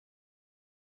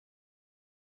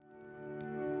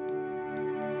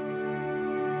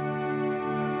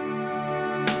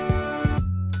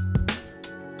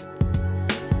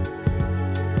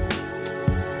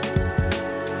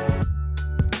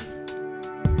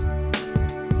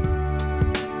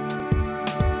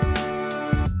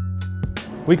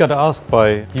We got asked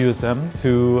by USM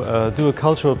to do a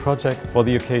cultural project for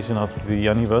the occasion of the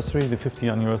anniversary, the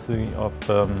 50th anniversary of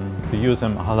the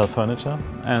USM Haller furniture.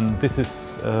 And this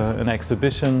is an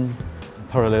exhibition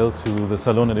parallel to the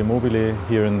Salone dei Mobili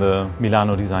here in the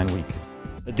Milano Design Week.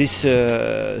 This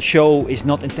show is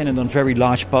not intended on very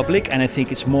large public, and I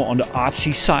think it's more on the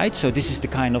artsy side. So this is the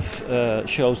kind of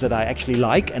shows that I actually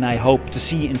like and I hope to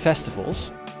see in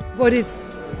festivals. What is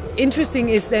interesting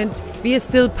is that we are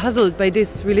still puzzled by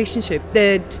this relationship,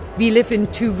 that we live in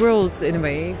two worlds in a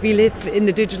way. We live in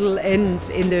the digital and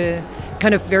in the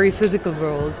kind of very physical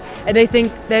world. And I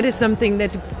think that is something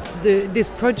that this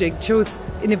project shows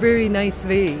in a very nice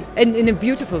way and in a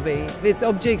beautiful way, with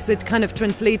objects that kind of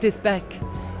translate this back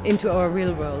into our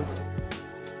real world.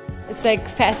 It's like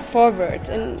fast forward,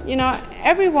 and you know,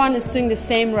 everyone is doing the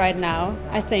same right now,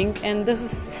 I think, and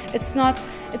it's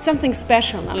something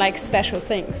special. I like special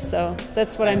things, so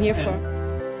that's what I'm here for.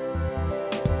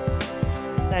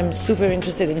 I'm super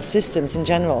interested in systems in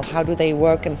general. How do they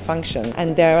work and function?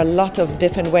 And there are a lot of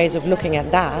different ways of looking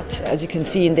at that, as you can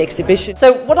see in the exhibition.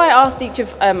 So what I asked each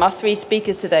of our three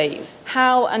speakers today,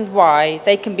 how and why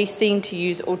they can be seen to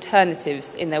use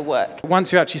alternatives in their work.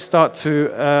 Once you actually start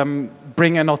to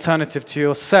bring an alternative to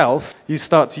yourself, you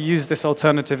start to use this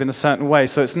alternative in a certain way.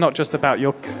 So it's not just about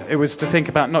it was to think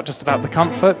about not just about the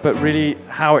comfort, but really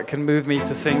how it can move me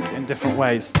to think in different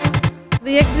ways.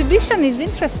 The exhibition is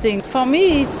interesting. For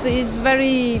me, it's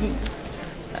very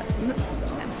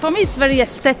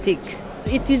aesthetic.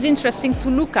 It is interesting to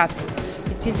look at.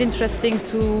 It is interesting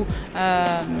to,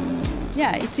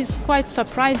 it is quite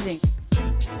surprising.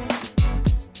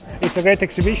 It's a great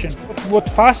exhibition. What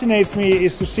fascinates me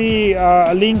is to see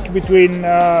a link between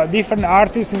different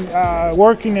artists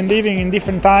working and living in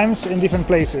different times in different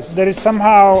places. There is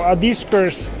somehow a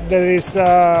discourse that is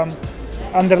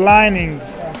underlining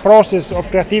process of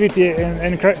creativity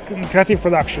and creative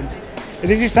production.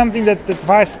 This is something that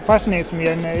fascinates me,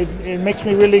 and it makes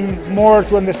me willing more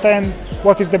to understand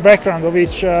what is the background of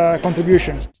each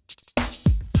contribution.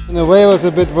 In a way, I was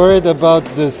a bit worried about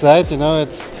the site. You know,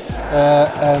 it's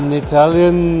an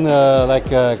Italian,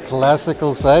 like a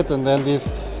classical site, and then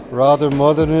these rather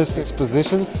modernist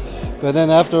expositions. But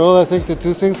then after all, I think the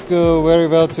two things go very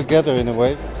well together in a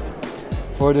way.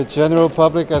 For the general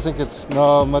public, I think it's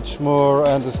now much more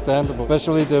understandable.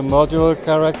 Especially the modular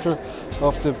character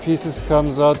of the pieces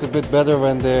comes out a bit better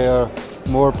when they are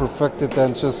more perfected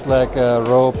than just like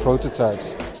raw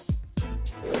prototypes.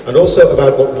 And also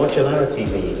about what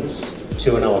modularity means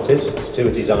to an artist, to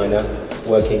a designer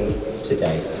working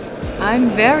today.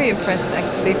 I'm very impressed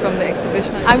actually from the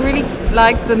exhibition. I really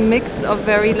like the mix of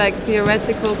very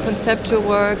theoretical conceptual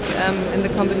work in the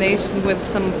combination with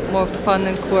some more fun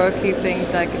and quirky things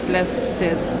like Les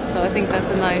did. So I think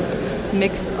that's a nice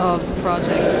mix of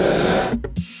projects.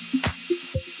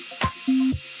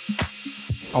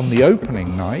 On the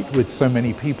opening night, with so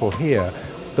many people here,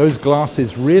 those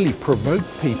glasses really provoked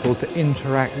people to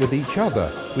interact with each other,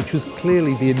 which was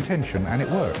clearly the intention, and it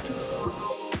worked.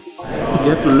 You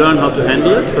have to learn how to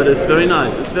handle it, but it's very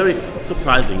nice. It's very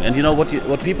surprising. And you know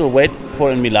what people wait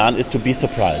for in Milan is to be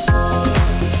surprised.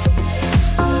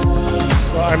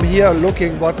 So I'm here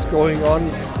looking what's going on,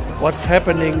 what's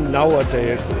happening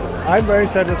nowadays. I'm very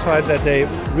satisfied that they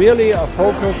really are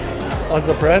focused on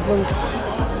the present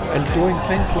and doing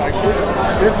things like this.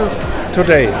 This is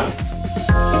today.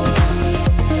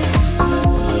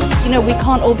 You know, we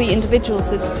can't all be individuals.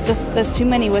 There's too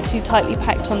many. We're too tightly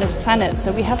packed on this planet.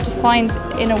 So we have to find,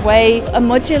 in a way, a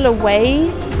modular way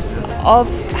of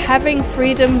having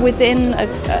freedom within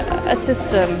a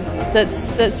system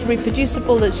that's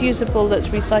reproducible, that's usable, that's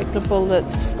recyclable,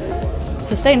 that's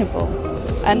sustainable.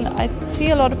 And I see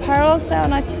a lot of parallels there,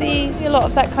 and I see a lot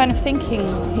of that kind of thinking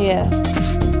here.